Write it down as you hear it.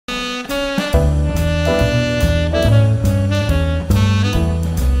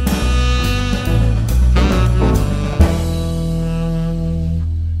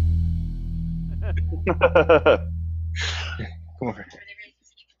Come over here.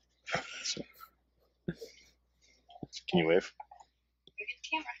 Can you wave?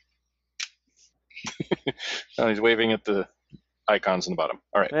 No, he's waving at the icons in the bottom.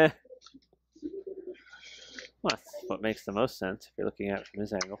 All right. Well, that's what makes the most sense if you're looking at it from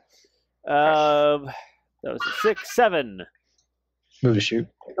his angle. That was a 6, 7. Move to shoot.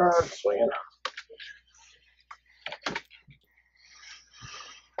 Swinging.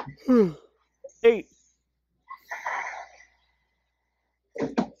 8.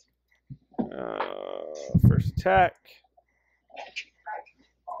 First attack.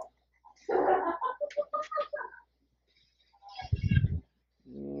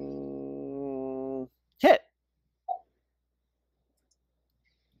 Hit.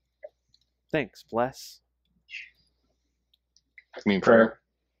 Thanks, bless. I mean prayer.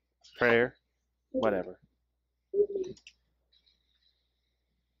 Prayer. Whatever.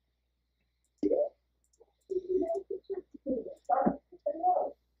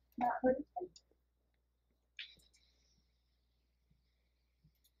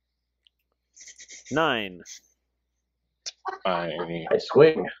 Nine. I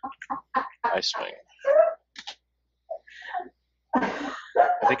swing. swing.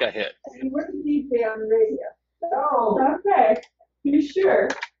 I think I hit. You wouldn't need me on the radio. Oh, okay. You sure?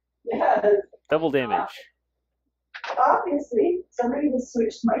 Yes. Double damage. Obviously, somebody has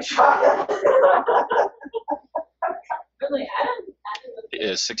switched my child. Really, It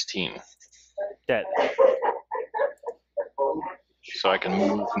is 16. Dead. So I can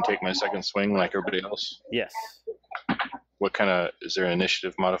move and take my second swing like everybody else. Yes. What kind of, is there an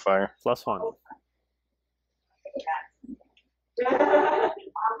initiative modifier? +1.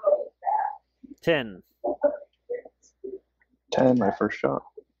 10. 10, my first shot.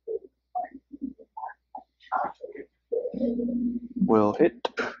 Will hit.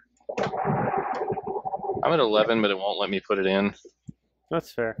 I'm at 11, but it won't let me put it in.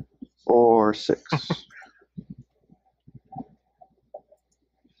 That's fair. Or 6.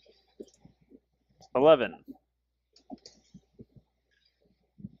 11.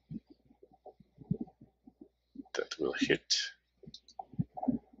 That will hit.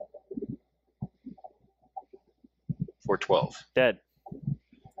 For 12. Dead.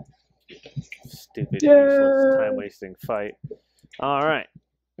 Stupid, useless, time-wasting fight. All right.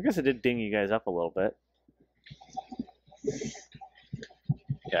 I guess I did ding you guys up a little bit.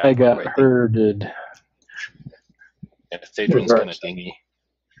 Yeah, I got right. herded. Yeah, Thadrin's kind of dingy.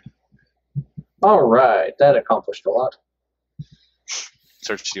 All right, that accomplished a lot.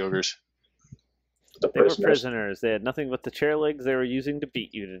 Search the ogres. The They were prisoners. prisoners. They had nothing but the chair legs they were using to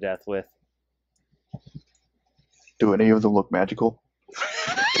beat you to death with. Do any of them look magical?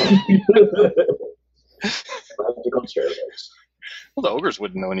 Magical chair legs. Well, the ogres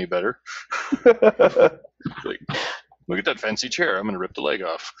wouldn't know any better. Like, look at that fancy chair. I'm going to rip the leg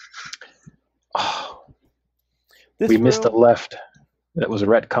off. Oh, This we missed a room- left. That was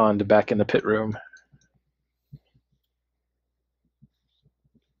retconned back in the pit room.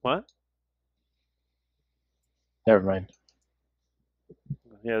 What? Never mind.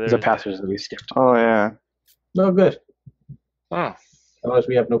 Yeah, There's there's a passage that we skipped. Oh, yeah. No good. Oh, Otherwise,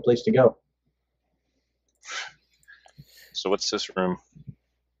 we have no place to go. so what's this room?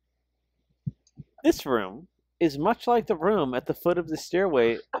 This room is much like the room at the foot of the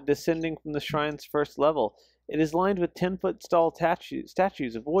stairway descending from the shrine's first level. It is lined with 10-foot tall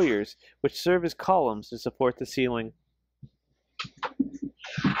statues of warriors, which serve as columns to support the ceiling.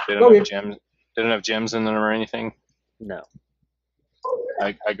 They don't have gems. They don't have gems in them or anything. No.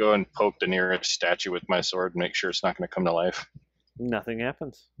 I go and poke the nearest statue with my sword and make sure it's not going to come to life. Nothing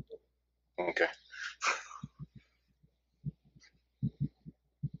happens. Okay.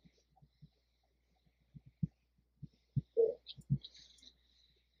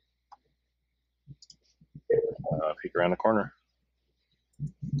 Peek around the corner.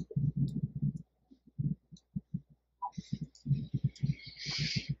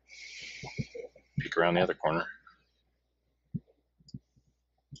 Peek around the other corner.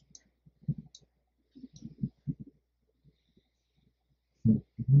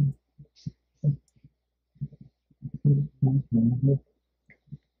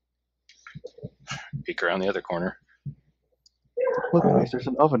 Peek around the other corner. Look, guys, there's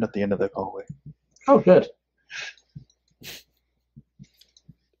an oven at the end of the hallway. Oh, good.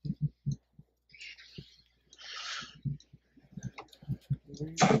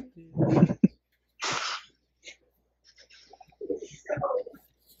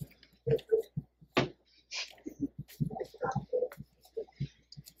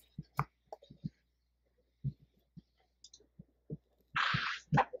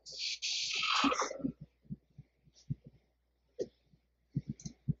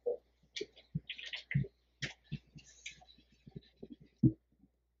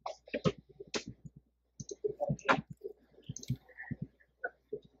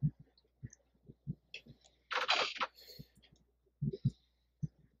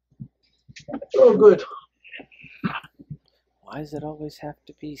 Oh, good. Why does it always have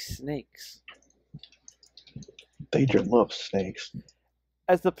to be snakes? Danger loves snakes.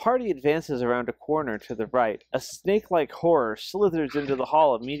 As the party advances around a corner to the right, a snake-like horror slithers into the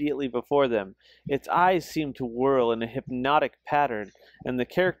hall immediately before them. Its eyes seem to whirl in a hypnotic pattern, and the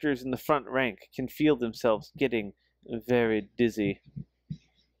characters in the front rank can feel themselves getting very dizzy.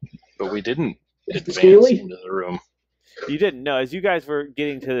 But we didn't advance Scaly? into the room. You didn't know. As you guys were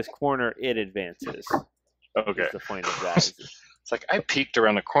getting to this corner, it advances. Okay. That's the point of that. It's like I peeked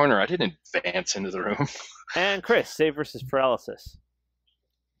around the corner. I didn't advance into the room. And Chris, save versus paralysis.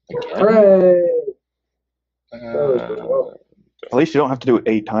 Hooray! At least you don't have to do it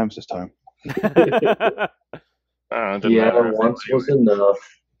 8 times this time. Didn't Yeah, matter. once was enough.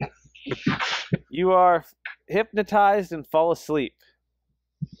 You are hypnotized and fall asleep.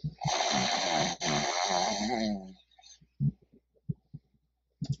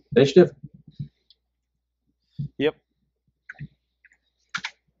 Initiative? Yep.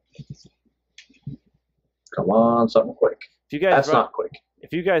 Come on, something quick. If you guys That's run, not quick.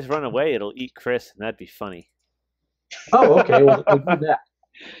 if you guys run away, it'll eat Chris, and that'd be funny. Oh, okay, we'll do that.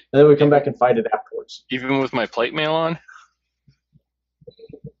 And then we come back and fight it afterwards. Even with my plate mail on?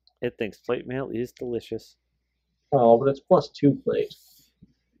 It thinks plate mail is delicious. Oh, but it's +2 plate.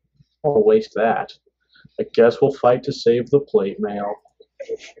 I'll waste that. I guess we'll fight to save the plate mail.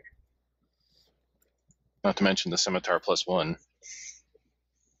 Not to mention the scimitar +1.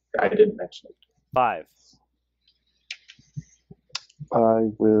 I didn't mention it. 5. I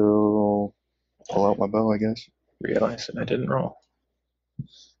will pull out my bow, I guess. Realize that I didn't roll.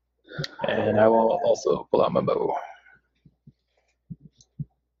 And I will also pull out my bow.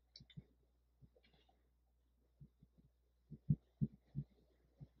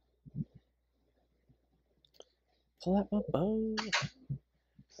 Pull out my bow.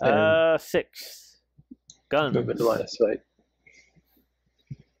 And 6. Guns. move into line of sight.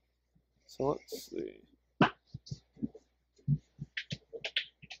 So let's see.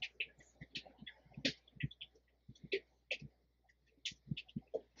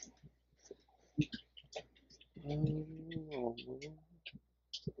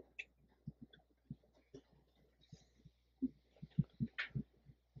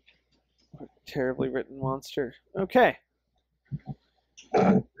 Terribly written monster. Okay.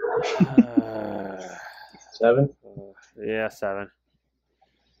 7? Yeah, 7.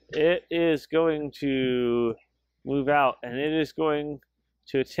 It is going to move out, and it is going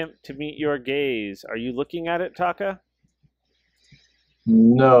to attempt to meet your gaze. Are you looking at it, Taka?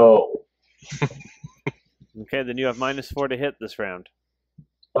 No. Okay, then you have -4 to hit this round.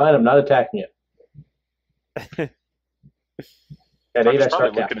 Fine, I'm not attacking it. At 8, I Tucker's start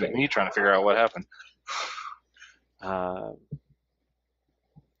probably looking at casting. me trying to figure out what happened.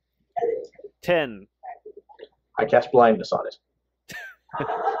 10. I cast blindness on it.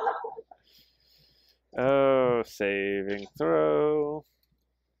 Oh, saving throw.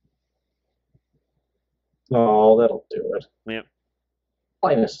 Oh, that'll do it. Yep.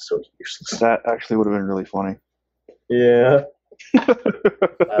 Blindness is so useless. That actually would have been really funny. Yeah.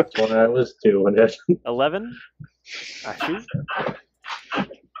 That's when I was doing it. 11. I shoot.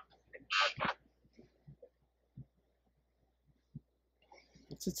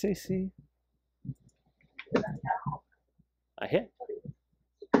 What's its AC? I hit.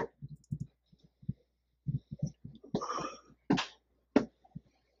 For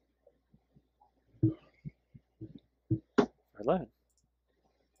 11.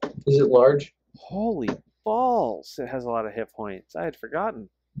 Is it large? Holy balls! It has a lot of hit points. I had forgotten.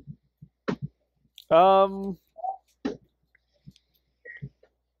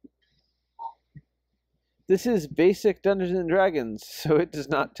 This is basic Dungeons and Dragons, so it does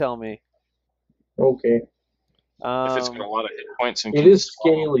not tell me. Okay. If it's got a lot of hit points and It is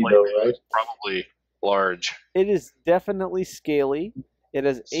scaly though, right? probably large. It is definitely scaly. It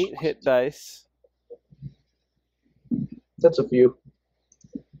has 8 hit dice. That's a few.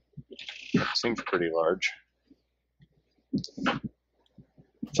 Seems pretty large.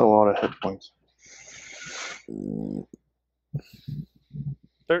 It's a lot of hit points.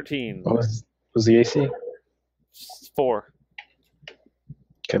 13. What was the AC? 4.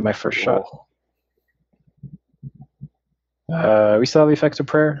 Okay, my first shot. We still have the effects of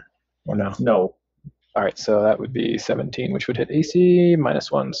prayer? Or no? No. All right, so that would be 17, which would hit AC,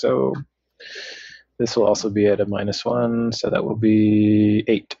 -1. So this will also be at a -1, so that will be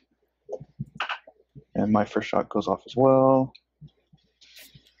 8. And my first shot goes off as well.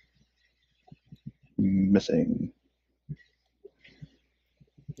 Missing.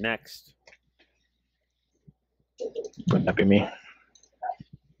 Next. Wouldn't that be me?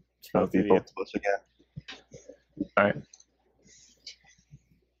 That would be both of us again. All right.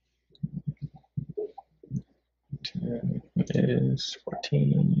 10 is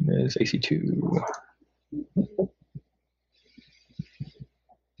 14 is AC2.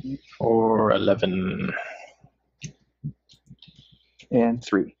 Or 11. And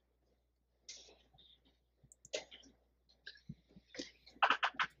 3.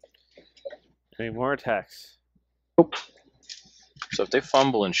 Any more attacks? So if they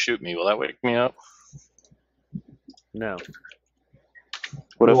fumble and shoot me, will that wake me up? No.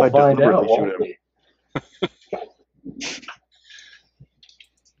 What if We'll I find deliberately out, shoot won't him? we?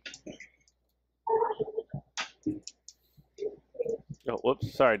 Oh,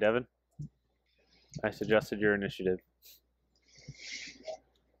 whoops. Sorry, Devin. I suggested your initiative.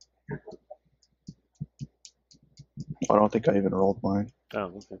 I don't think I even rolled mine.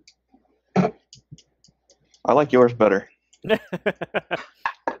 Oh, I like yours better. okay.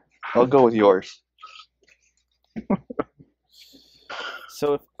 I'll go with yours.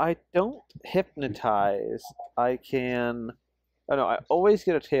 So if I don't hypnotize, I can... Oh, no, I always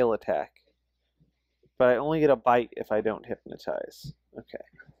get a tail attack. But I only get a bite if I don't hypnotize. Okay.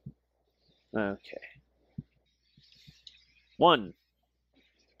 Okay. 1,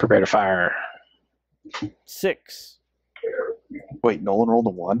 Prepare to fire. 6. Wait, Nolan rolled a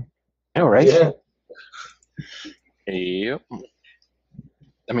 1? Oh, right. Yeah. Yep.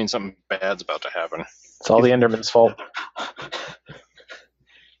 I mean, something bad's about to happen. It's all the Enderman's fault.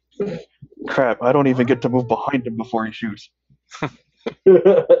 Crap, I don't even get to move behind him before he shoots.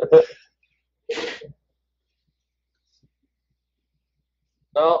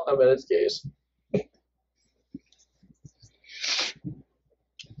 No, I'm at his gaze.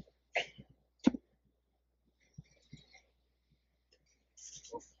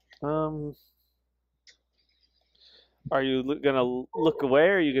 Are you gonna look away,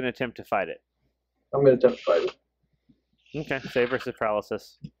 or are you gonna attempt to fight it? I'm going to attempt to fight it. Okay, save versus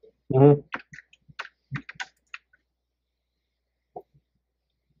paralysis. Mm-hmm.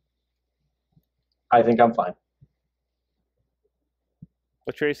 I think I'm fine.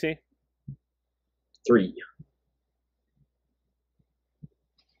 What's your AC? 3.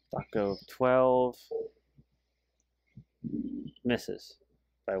 Taco 12. Misses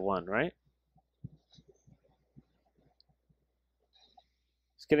by 1, right?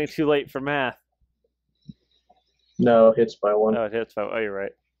 It's getting too late for math. No, hits by 1. Oh, it hits by... Oh, you're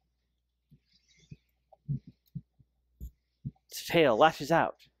right. Its tail lashes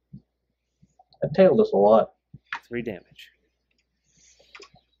out. That tail does a lot. 3 damage.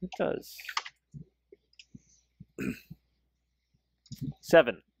 It does.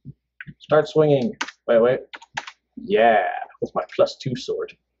 7. Start swinging. Wait. Yeah, with my +2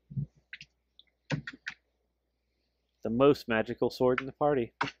 sword. The most magical sword in the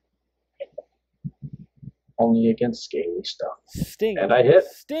party. Only against scaly stuff. Sting. And I hit.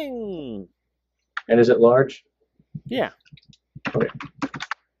 Sting. And is it large? Yeah. Okay.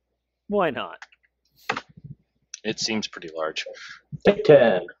 Why not? It seems pretty large. Take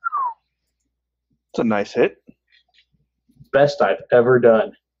 10. It's a nice hit. Best I've ever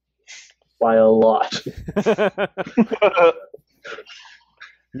done. By a lot.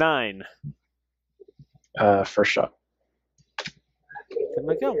 9. First shot. Did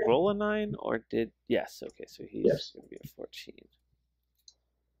Miguel roll a 9 or did... Yes, okay, so he's Yes. going to be a 14.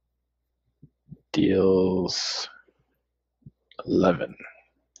 Deals 11.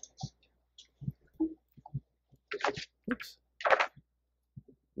 Oops.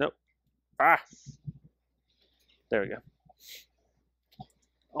 Nope. Ah! There we go.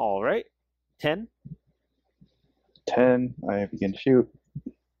 All right. 10, 10. I begin to shoot.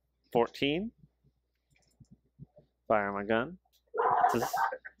 14. Fire my gun. Zzz.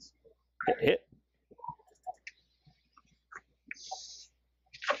 Hit.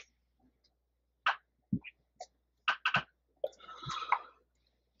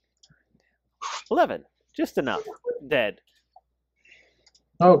 11. Just enough. Dead.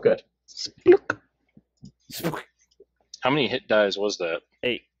 Oh, good. How many hit dies was that?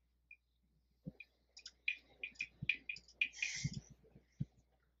 8.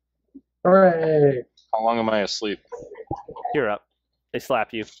 Hooray! How long am I asleep? You're up. They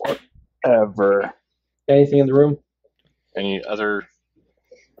slap you. Ever. Anything in the room? Any other?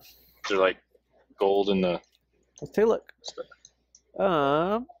 Is there like gold in the? Let's take a look.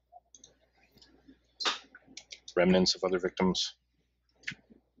 Remnants of other victims?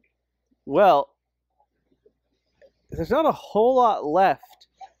 Well, there's not a whole lot left.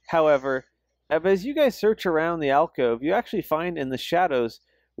 However, as you guys search around the alcove, you actually find in the shadows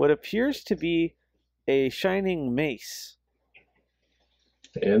what appears to be a shining mace.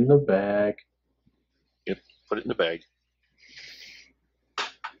 In the bag. Yep, put it in the bag.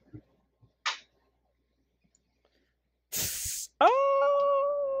 Ah!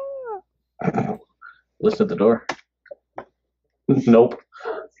 Listen at the door. Nope.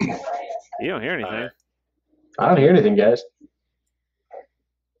 You don't hear anything. I don't hear anything, guys.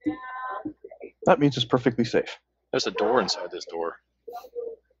 That means it's perfectly safe. There's a door inside this door.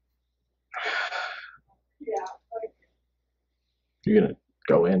 You're gonna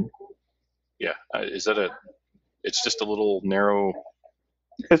go in. Yeah, is that a... It's just a little narrow...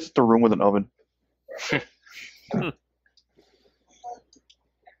 It's the room with an oven.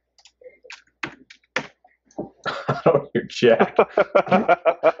 I don't hear Jack.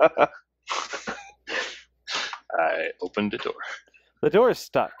 I opened the door. The door is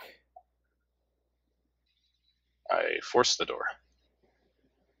stuck. I forced the door.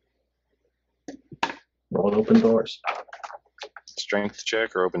 Roll open doors. Strength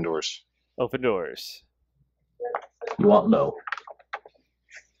check or open doors? Open doors. You want low.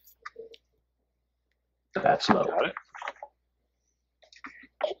 That's low. Got it.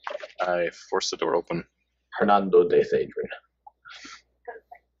 I forced the door open. Hernando de Thadrin.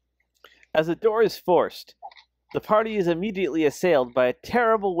 As the door is forced, the party is immediately assailed by a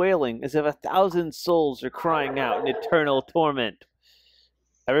terrible wailing as if 1,000 souls are crying out in eternal torment.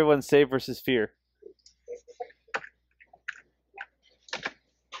 Everyone save versus fear.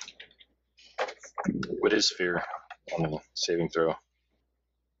 What is fear on the saving throw?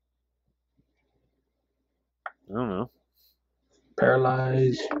 I don't know.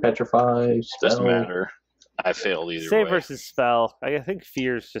 Paralyze, petrify, Doesn't spell. matter. I failed either Save way. versus spell. I think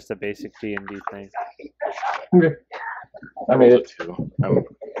fear is just a basic D&D thing. Okay. I made it. Two.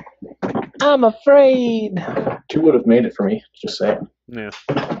 I'm afraid. 2 would have made it for me. Just saying. Yeah.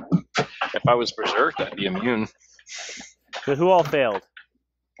 If I was berserked, I'd be immune. So who all failed?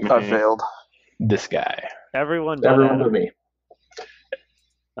 I failed. This guy. Everyone but Everyone Adam. but me.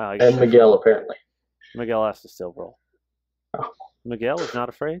 Oh, I guess And Miguel, apparently. Miguel has to still roll. Oh. Miguel is not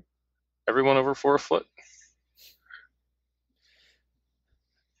afraid? Everyone over 4 foot.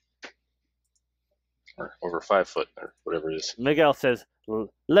 Or over 5 foot, or whatever it is. Miguel says,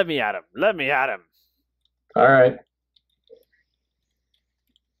 let me at him. Let me at him. All right.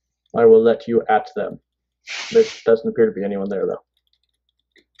 I will let you at them. There doesn't appear to be anyone there, though.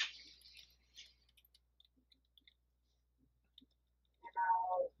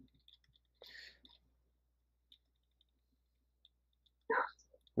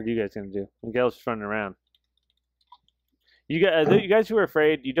 What are you guys going to do? Miguel's just running around. You guys who are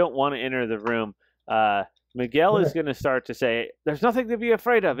afraid, you don't want to enter the room. Miguel is going to start to say, there's nothing to be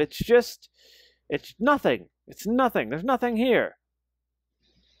afraid of. It's nothing. It's nothing. There's nothing here.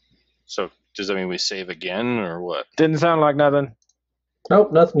 So does that mean we save again, or what? Didn't sound like nothing.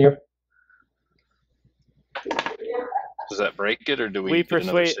 Nope, nothing here. Does that break it, or do we We get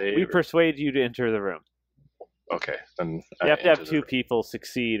another save? persuade you to enter the room. Okay, then You have to have 2 people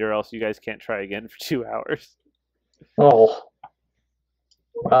succeed, or else you guys can't try again for 2 hours. Oh.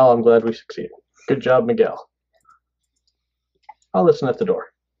 Well, I'm glad we succeeded. Good job, Miguel. I'll listen at the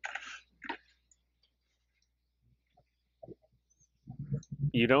door.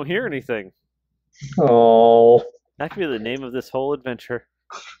 You don't hear anything. Oh. That could be the name of this whole adventure.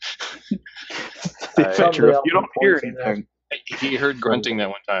 The adventure, if you don't hear anything. He heard grunting that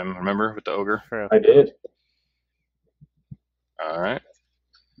one time, remember, with the ogre? True. I did. All right.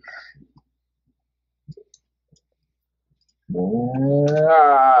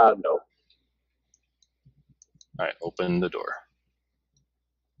 No. All right, open the door.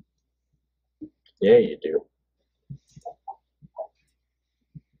 Yeah, you do.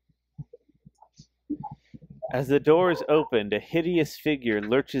 As the door is opened, a hideous figure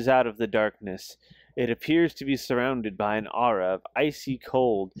lurches out of the darkness. It appears to be surrounded by an aura of icy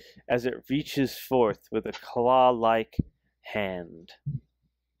cold as it reaches forth with a claw-like hand.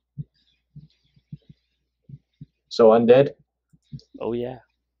 So undead? Oh yeah.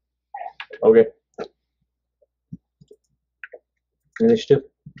 Okay. Initiative?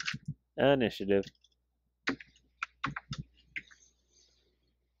 Initiative.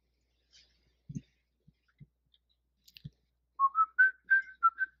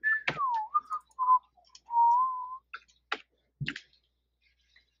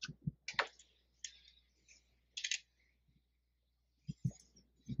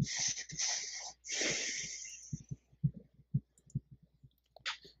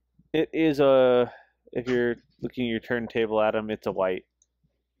 It is if you're looking at your turntable, Adam, it's a white.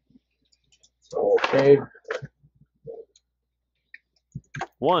 Okay.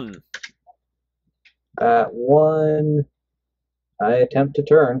 1. At 1, I attempt to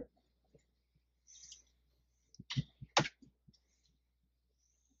turn.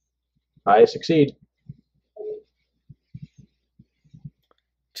 I succeed.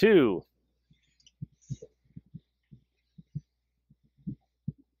 2.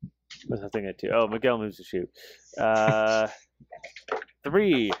 There's nothing at 2. Oh, Miguel moves to shoot.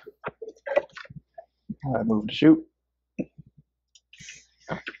 3. I move to shoot.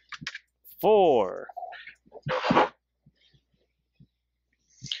 4.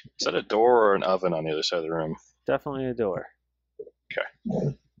 Is that a door or an oven on the other side of the room? Definitely a door.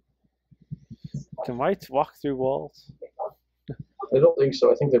 Okay. Can whites walk through walls? I don't think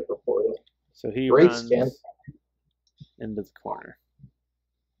so. I think they're purported. So he Great runs scan. into the corner.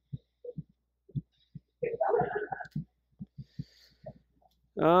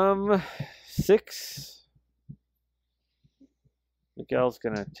 Um, 6. Miguel's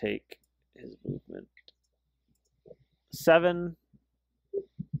gonna take his movement. 7.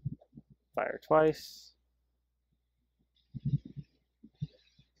 Fire twice.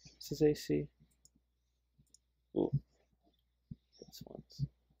 What's his AC? Ooh. This one's.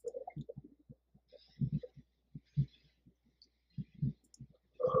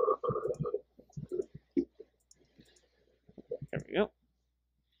 There we go.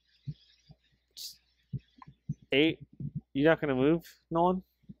 8. You're not gonna move, Nolan?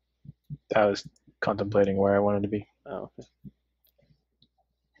 I was contemplating where I wanted to be. Oh, okay.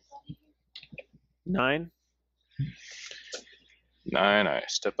 9. 9. I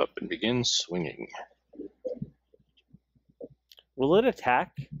step up and begin swinging. Will it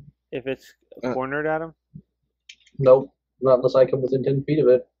attack if it's cornered at him? Nope. Not unless I come within 10 feet of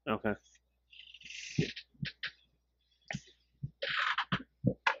it. Okay.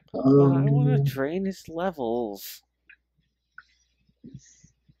 I want to drain his levels.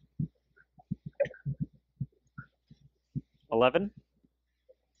 $11.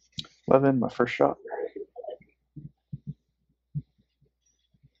 11, my first shot.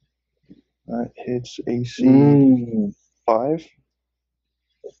 That hits AC 5.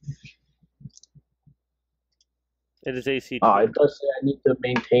 It is AC 2. It does say I need to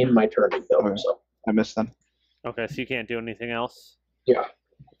maintain my turning, though. Okay. So. I missed then. Okay, so you can't do anything else? Yeah.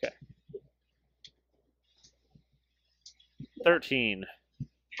 Okay. 13.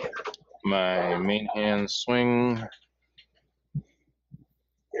 My main hand swing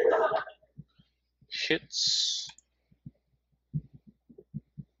hits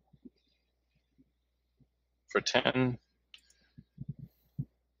for 10,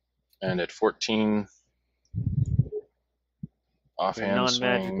 and at 14, Your offhand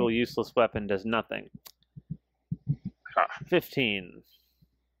non-magical swing. useless weapon does nothing. 15.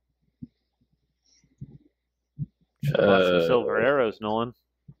 Should have bought some silver arrows, Nolan.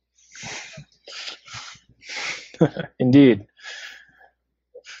 Indeed.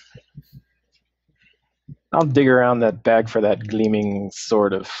 I'll dig around that bag for that gleaming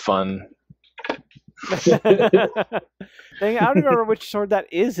sword of fun. Dang, I don't remember which sword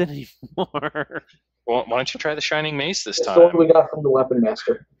that is anymore. Well, why don't you try the Shining Mace this It's time? the one we got from the Weapon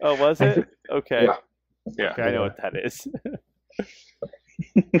Master. Oh, was it? Okay. Yeah. Yeah. Okay, I know what that is.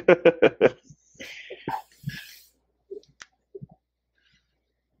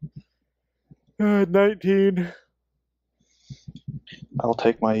 19. I'll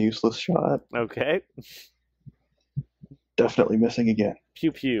take my useless shot. Okay. Definitely missing again.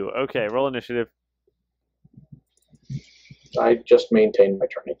 Pew pew. Okay, roll initiative. I just maintain my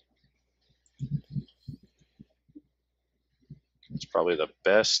turning. It's probably the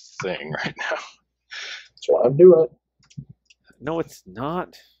best thing right now. That's why I'm doing it. No, it's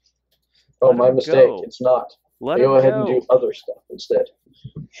not. Oh, Let my him mistake. go. It's not. Let I him go ahead and go. do other stuff instead.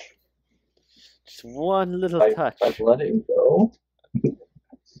 Just one little touch. I'm letting go.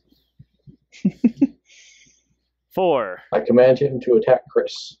 4. I command him to attack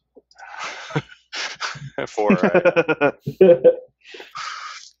Chris. 4, I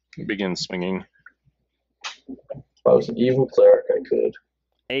begin swinging. If I was an evil cleric, I could.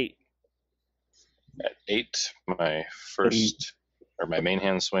 8. At 8, my first, or my main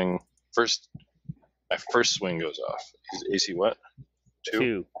hand swing, my first swing goes off. Is AC what? 2?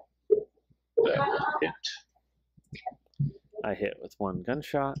 2. That will hit. I hit with 1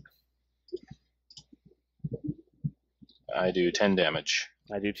 gunshot. I do 10 damage.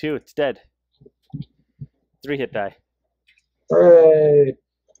 I do 2. It's dead. 3 hit die. Hooray!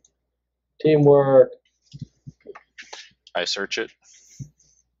 Teamwork. I search it.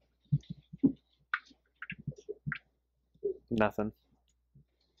 Nothing.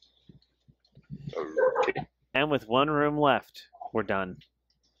 Okay. And with 1 room left, we're done.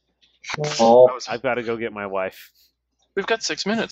 Oh, I've got to go get my wife. We've got 6 minutes.